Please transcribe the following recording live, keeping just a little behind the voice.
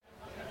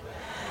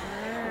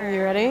Are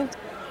you ready?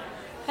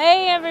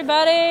 Hey,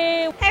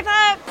 everybody. Hey,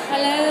 Pop.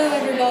 Hello,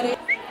 everybody.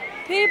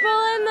 People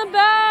in the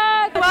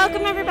back.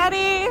 Welcome,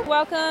 everybody.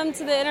 Welcome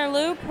to the Inner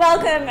Loop.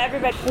 Welcome,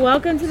 everybody.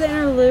 Welcome to the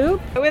Inner Loop.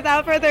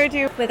 Without further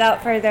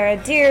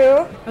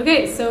ado.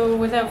 Okay, so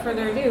without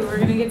further ado, we're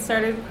going to get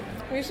started.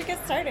 We should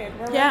get started.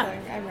 We're Yeah.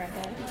 rambling. I'm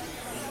rambling.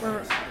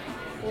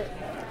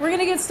 We're going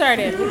to get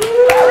started.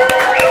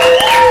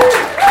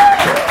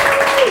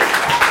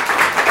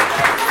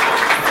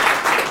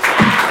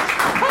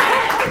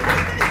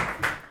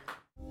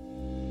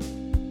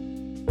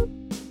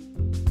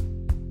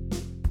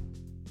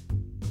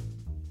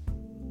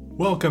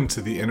 Welcome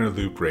to the Inner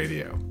Loop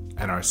Radio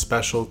and our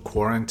special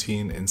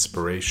Quarantine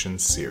Inspiration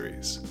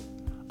series.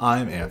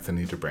 I'm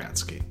Anthony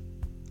Dobranski.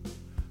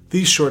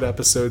 These short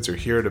episodes are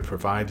here to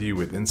provide you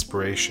with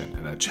inspiration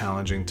in a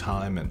challenging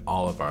time in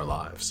all of our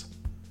lives.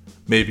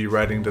 Maybe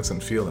writing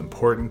doesn't feel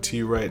important to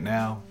you right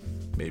now.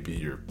 Maybe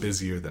you're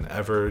busier than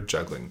ever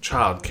juggling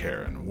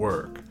childcare and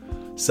work,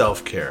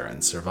 self-care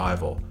and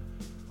survival.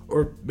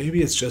 Or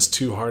maybe it's just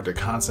too hard to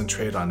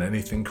concentrate on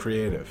anything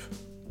creative.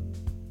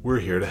 We're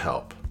here to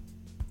help.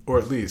 Or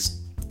at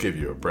least give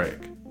you a break.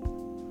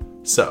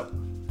 So,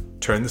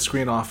 turn the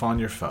screen off on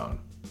your phone,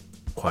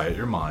 quiet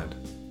your mind,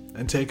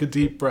 and take a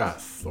deep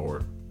breath,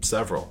 or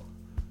several.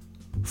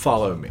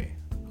 Follow me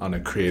on a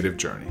creative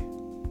journey.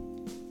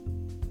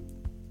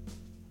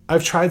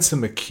 I've tried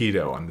some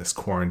Aikido on this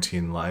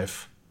quarantine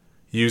life,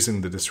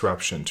 using the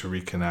disruption to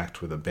reconnect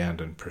with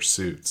abandoned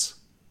pursuits.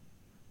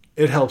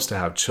 It helps to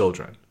have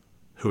children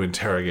who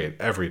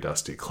interrogate every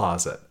dusty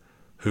closet,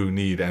 who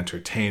need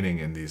entertaining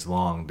in these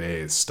long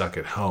days stuck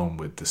at home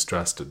with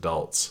distressed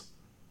adults.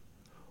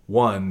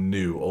 One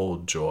new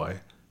old joy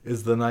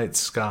is the night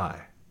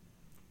sky.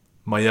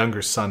 My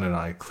younger son and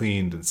I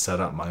cleaned and set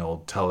up my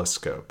old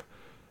telescope.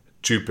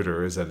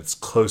 Jupiter is at its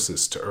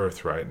closest to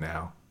Earth right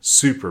now,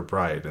 super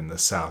bright in the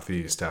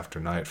southeast after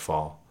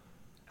nightfall,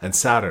 and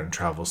Saturn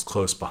travels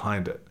close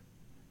behind it.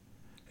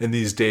 In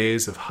these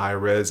days of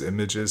high-res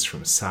images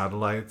from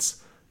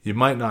satellites, you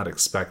might not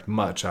expect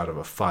much out of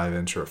a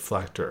 5-inch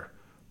reflector,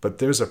 but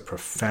there's a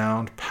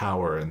profound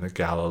power in the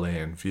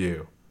Galilean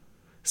view.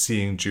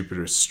 Seeing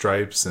Jupiter's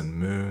stripes and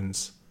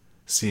moons,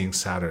 seeing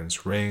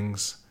Saturn's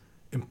rings,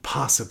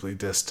 impossibly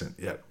distant,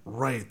 yet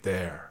right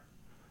there.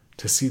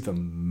 To see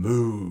them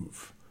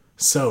move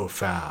so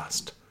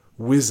fast,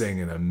 whizzing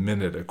in a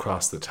minute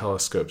across the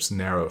telescope's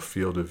narrow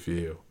field of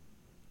view.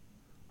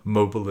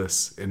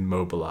 Mobilis in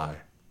mobili,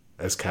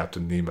 as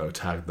Captain Nemo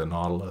tagged the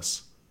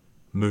Nautilus,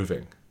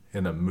 moving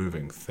in a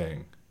moving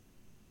thing.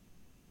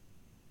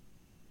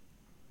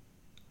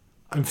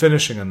 I'm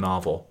finishing a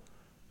novel,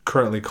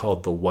 currently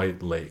called The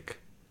White Lake.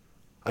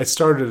 I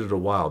started it a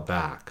while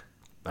back.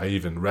 I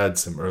even read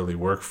some early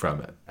work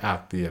from it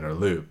at the Inner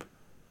Loop.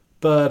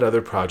 But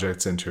other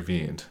projects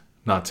intervened,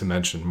 not to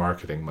mention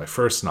marketing my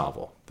first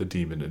novel, The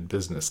Demon in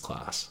Business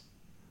Class.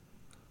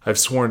 I've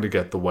sworn to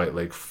get The White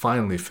Lake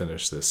finally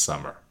finished this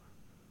summer.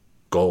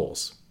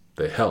 Goals,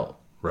 they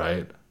help,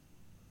 right?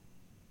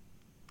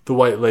 The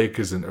White Lake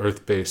is an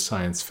Earth-based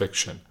science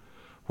fiction,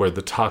 where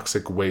the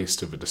toxic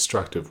waste of a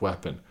destructive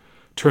weapon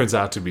turns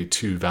out to be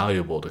too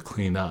valuable to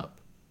clean up.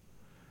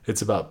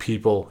 It's about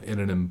people in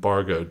an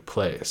embargoed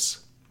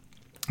place,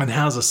 and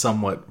has a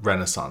somewhat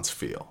Renaissance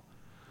feel.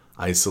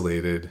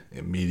 Isolated,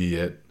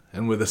 immediate,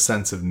 and with a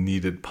sense of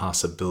needed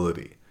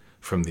possibility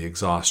from the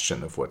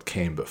exhaustion of what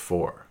came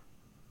before.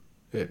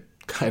 It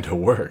kind of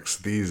works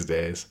these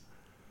days.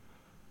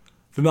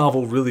 The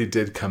novel really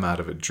did come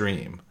out of a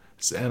dream,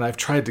 and I've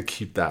tried to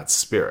keep that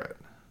spirit,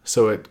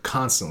 so it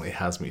constantly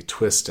has me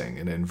twisting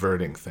and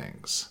inverting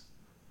things.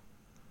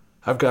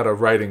 I've got a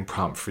writing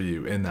prompt for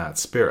you in that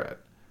spirit,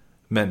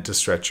 meant to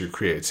stretch your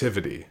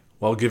creativity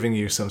while giving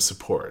you some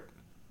support,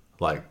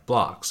 like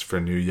blocks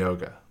for new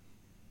yoga.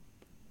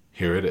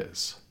 Here it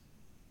is.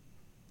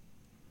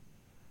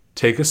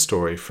 Take a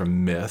story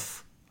from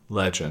myth,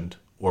 legend,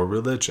 or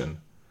religion,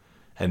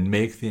 and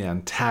make the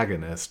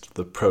antagonist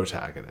the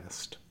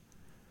protagonist.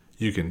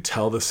 You can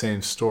tell the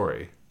same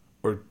story,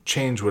 or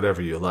change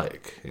whatever you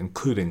like,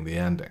 including the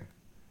ending.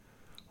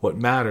 What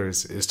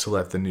matters is to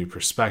let the new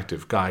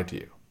perspective guide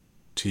you,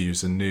 to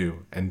use a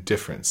new and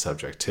different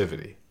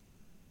subjectivity.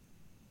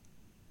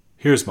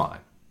 Here's mine.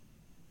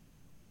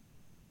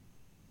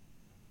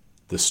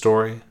 The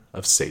story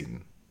of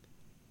Satan.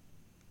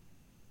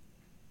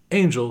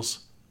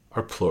 Angels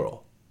are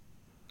plural.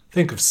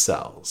 Think of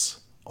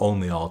cells,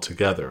 only all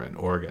together in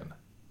organ.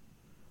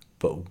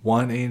 But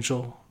one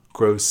angel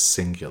grows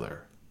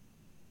singular.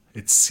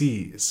 It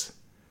sees.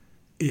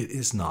 It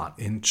is not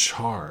in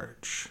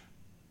charge.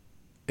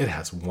 It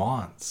has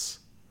wants.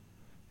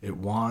 It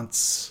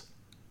wants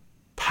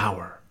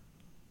power.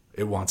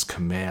 It wants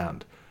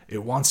command.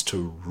 It wants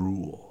to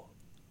rule.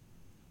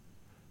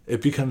 It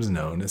becomes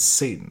known as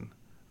Satan,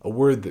 a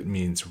word that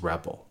means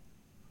rebel.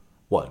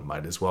 One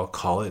might as well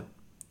call it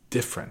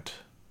different,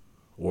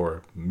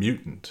 or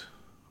mutant,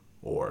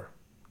 or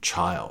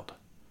child.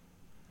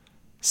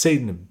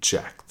 Satan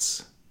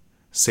objects.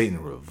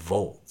 Satan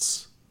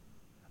revolts.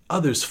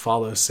 Others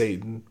follow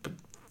Satan, but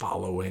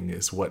following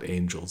is what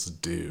angels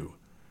do.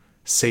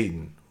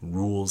 Satan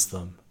rules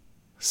them.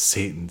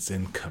 Satan's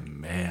in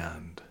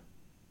command.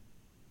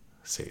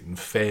 Satan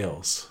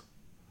fails.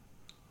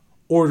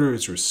 Order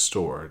is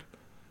restored,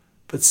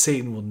 but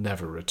Satan will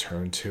never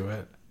return to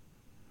it.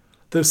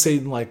 Though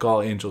Satan, like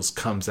all angels,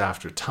 comes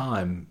after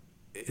time,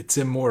 it's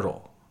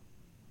immortal.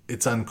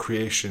 Its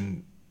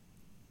uncreation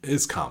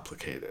is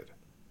complicated.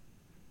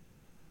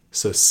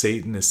 So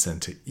Satan is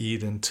sent to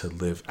Eden to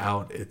live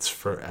out its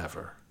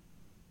forever.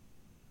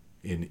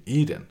 In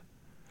Eden,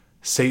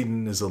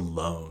 Satan is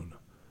alone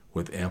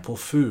with ample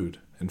food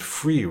and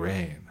free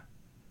reign.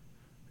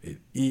 It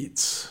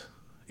eats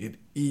and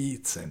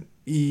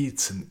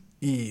eats and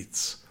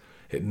eats.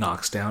 It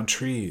knocks down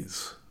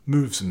trees,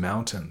 moves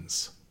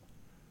mountains.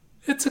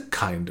 It's a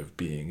kind of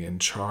being in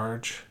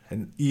charge,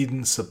 and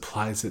Eden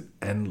supplies it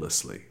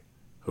endlessly,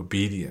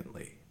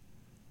 obediently.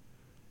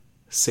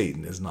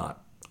 Satan is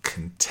not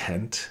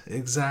content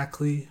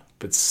exactly,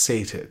 but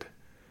sated,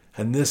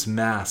 and this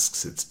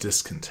masks its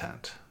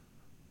discontent.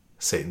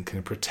 Satan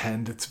can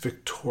pretend it's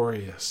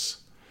victorious.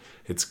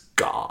 It's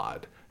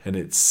God and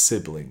its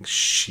sibling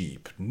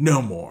sheep,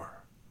 no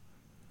more.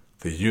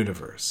 The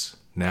universe,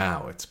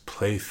 now its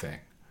plaything,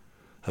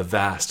 a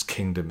vast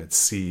kingdom it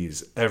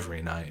sees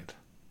every night.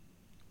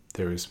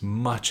 There is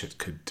much it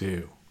could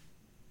do,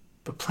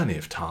 but plenty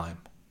of time.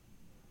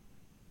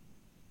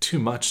 Too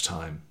much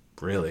time,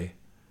 really.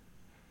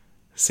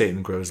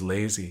 Satan grows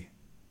lazy.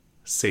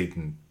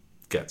 Satan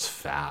gets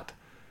fat.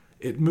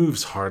 It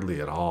moves hardly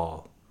at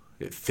all.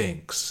 It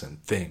thinks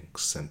and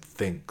thinks and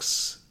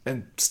thinks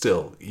and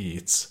still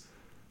eats,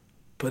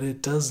 but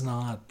it does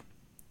not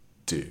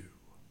do.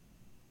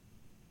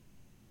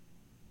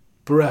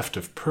 Bereft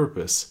of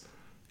purpose,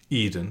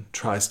 Eden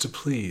tries to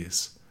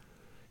please.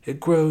 It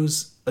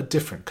grows a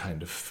different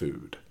kind of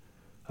food,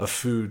 a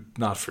food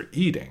not for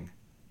eating,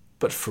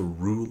 but for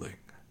ruling.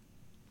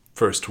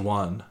 First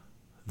one,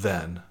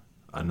 then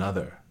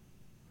another.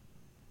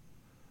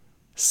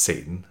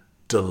 Satan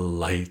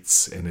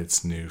delights in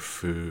its new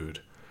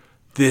food.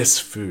 This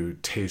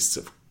food tastes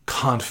of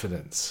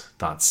confidence,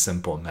 not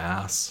simple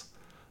mass,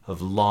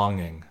 of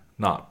longing,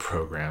 not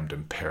programmed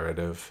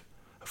imperative,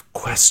 of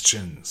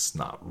questions,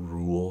 not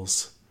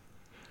rules.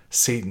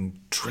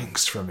 Satan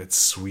drinks from its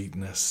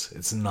sweetness,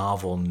 its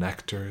novel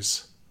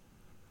nectars.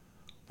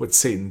 What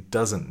Satan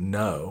doesn't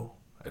know,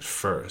 at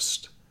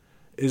first,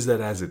 is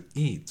that as it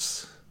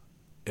eats,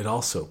 it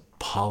also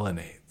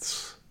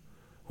pollinates.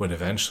 When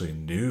eventually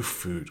new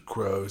food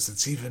grows,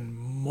 it's even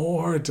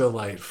more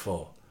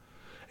delightful.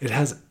 It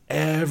has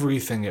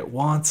everything it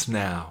wants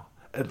now,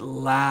 at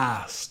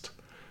last.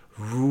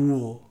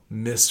 Rule,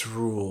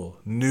 misrule,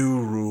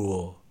 new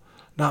rule.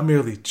 Not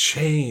merely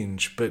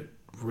change, but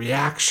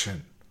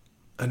reaction.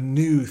 A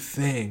new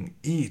thing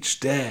each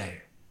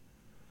day.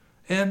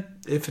 And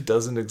if it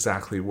doesn't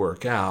exactly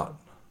work out,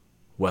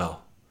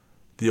 well,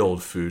 the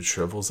old food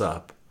shrivels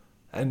up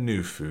and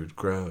new food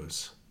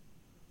grows.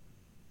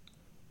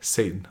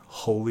 Satan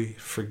wholly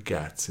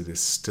forgets it is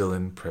still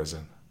in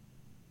prison,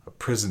 a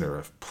prisoner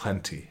of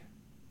plenty.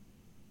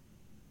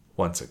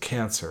 Once a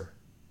cancer,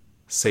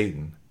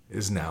 Satan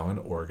is now an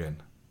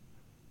organ,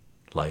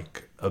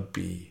 like a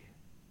bee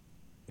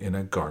in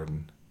a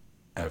garden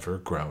ever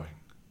growing.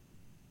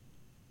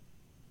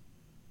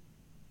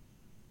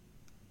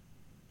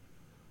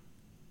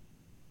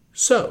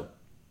 So,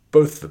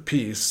 both the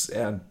piece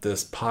and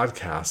this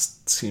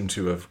podcast seem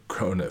to have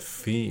grown a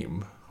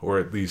theme, or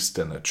at least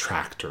an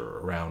attractor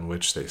around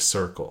which they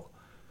circle.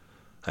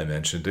 I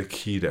mentioned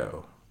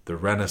Aikido, the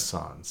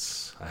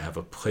Renaissance. I have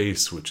a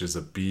place which is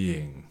a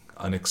being,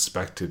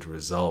 unexpected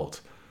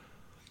result.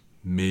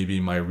 Maybe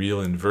my real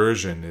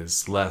inversion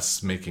is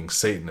less making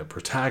Satan a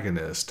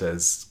protagonist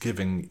as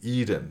giving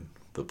Eden,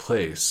 the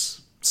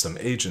place, some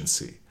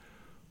agency,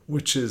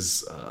 which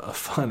is a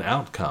fun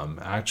outcome,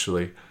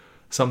 actually.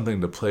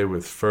 Something to play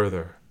with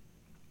further.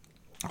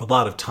 A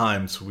lot of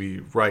times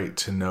we write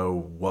to know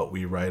what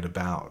we write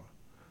about.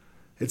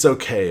 It's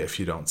okay if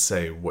you don't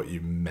say what you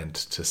meant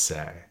to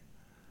say.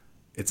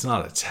 It's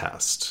not a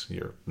test.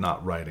 You're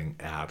not writing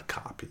ad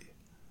copy.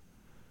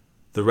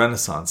 The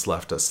Renaissance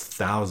left us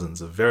thousands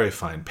of very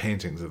fine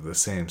paintings of the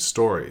same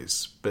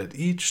stories, but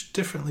each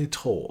differently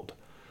told,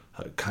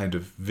 a kind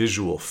of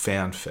visual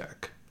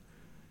fanfic.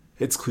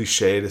 It's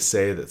cliché to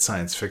say that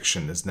science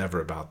fiction is never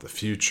about the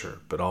future,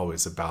 but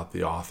always about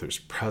the author's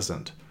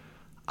present.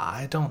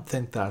 I don't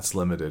think that's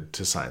limited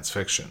to science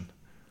fiction.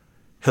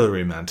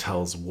 Hilary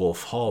Mantel's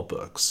Wolf Hall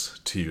books,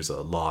 to use a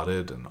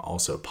lauded and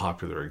also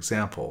popular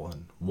example,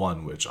 and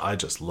one which I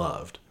just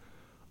loved,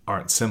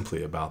 aren't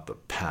simply about the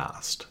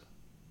past.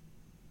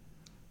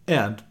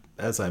 And,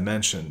 as I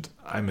mentioned,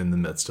 I'm in the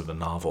midst of a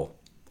novel.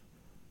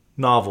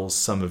 Novels,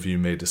 some of you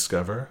may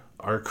discover,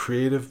 are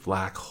creative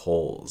black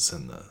holes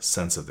in the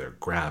sense of their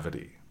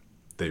gravity.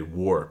 They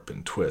warp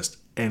and twist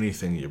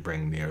anything you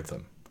bring near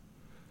them.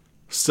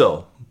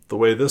 Still, the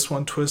way this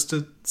one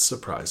twisted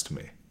surprised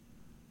me.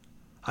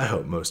 I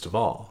hope most of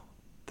all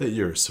that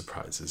yours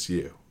surprises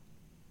you.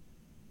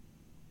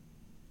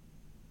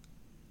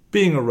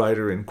 Being a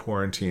writer in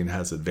quarantine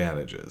has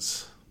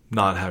advantages.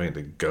 Not having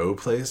to go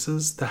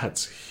places,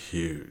 that's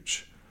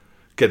huge.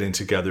 Getting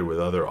together with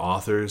other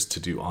authors to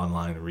do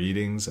online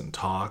readings and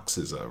talks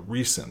is a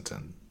recent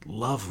and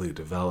lovely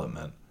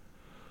development.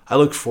 I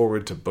look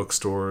forward to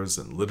bookstores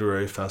and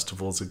literary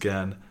festivals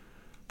again,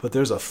 but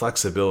there's a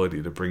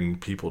flexibility to bringing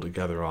people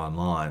together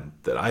online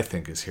that I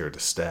think is here to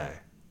stay.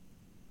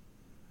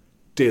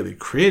 Daily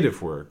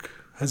creative work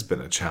has been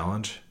a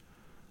challenge.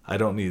 I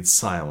don't need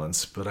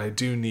silence, but I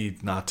do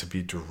need not to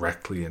be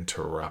directly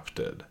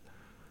interrupted.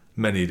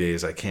 Many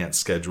days I can't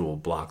schedule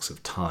blocks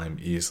of time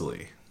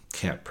easily.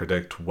 Can't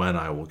predict when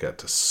I will get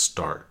to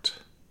start.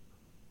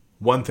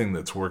 One thing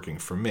that's working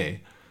for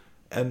me,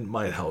 and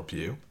might help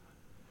you,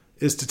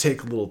 is to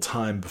take a little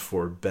time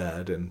before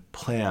bed and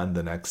plan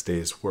the next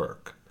day's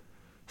work.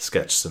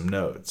 Sketch some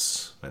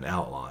notes, an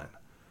outline.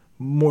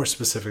 More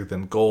specific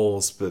than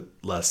goals, but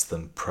less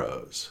than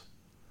prose.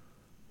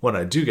 When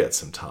I do get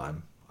some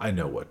time, I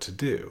know what to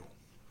do,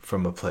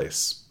 from a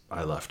place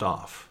I left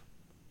off.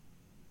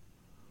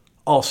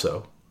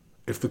 Also,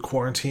 if the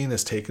quarantine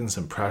has taken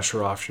some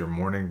pressure off your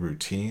morning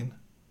routine,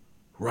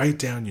 write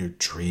down your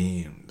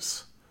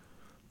dreams.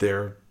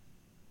 They're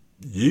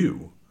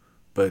you,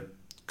 but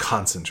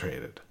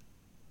concentrated.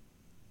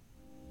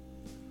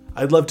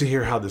 I'd love to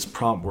hear how this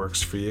prompt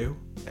works for you,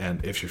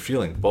 and if you're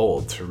feeling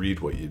bold, to read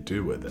what you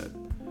do with it.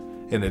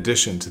 In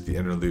addition to the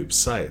Inner Loop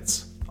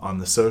sites, on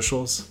the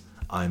socials,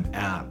 I'm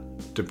at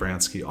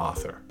Dobranski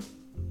Author.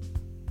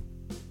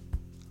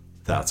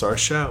 That's our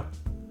show.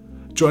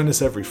 Join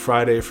us every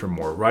Friday for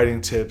more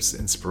writing tips,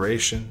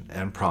 inspiration,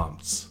 and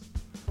prompts.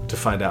 To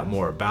find out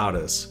more about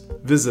us,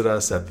 visit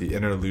us at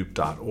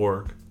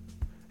theinnerloop.org.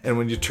 And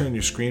when you turn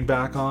your screen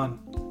back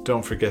on,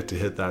 don't forget to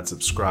hit that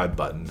subscribe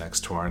button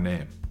next to our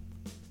name.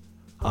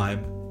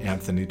 I'm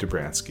Anthony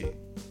Dobranski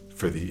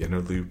for the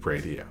Inner Loop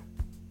Radio.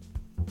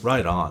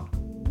 Right on.